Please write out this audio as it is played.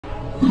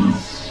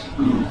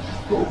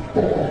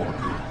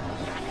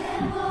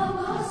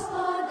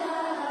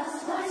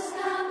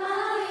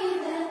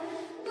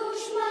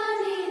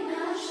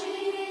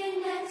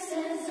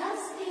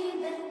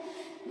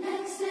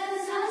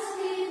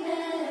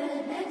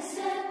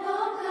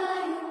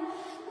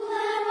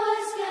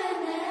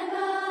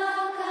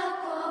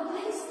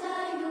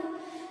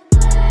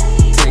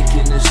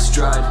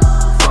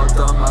Fault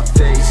on my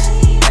face,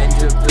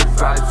 end of the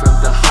ride from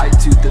the high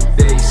to the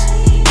base.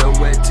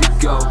 Nowhere to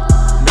go,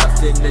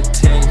 nothing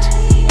attained.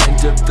 End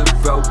of the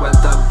road, well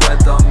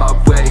on my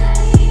way.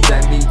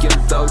 Let me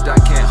unload, I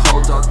can't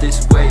hold all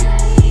this weight.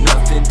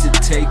 Nothing to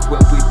take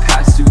when we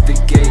pass through the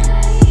gate.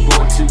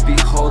 Born to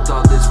behold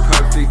all this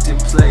perfect in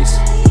place.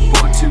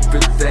 Born to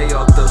relay,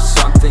 although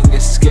something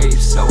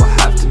escapes. So I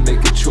have to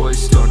make a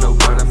choice, don't know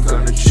what I'm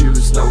gonna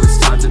choose. Know it's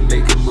time to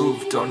make a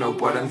move, don't know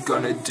what I'm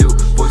gonna do.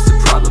 Voice the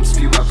problem,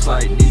 spew my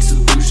plight, need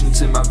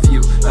solutions in my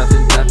view.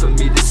 Nothing left for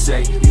me to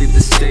say, leave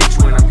the stage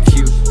when I'm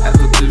cute.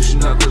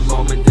 Evolution of the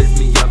moment lift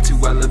me up to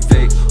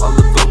elevate. All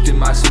evoked in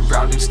my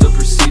surroundings, still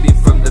proceeding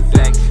from the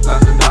bank.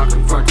 Found a knock,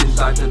 confronting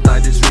light, the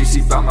light is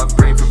received by my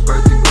brain from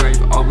birth to grave.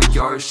 All we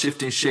are is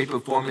shifting shape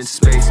of form in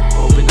space.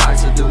 Open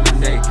eyes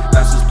illuminate,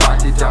 masters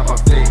blinded down my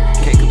fate.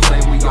 Can't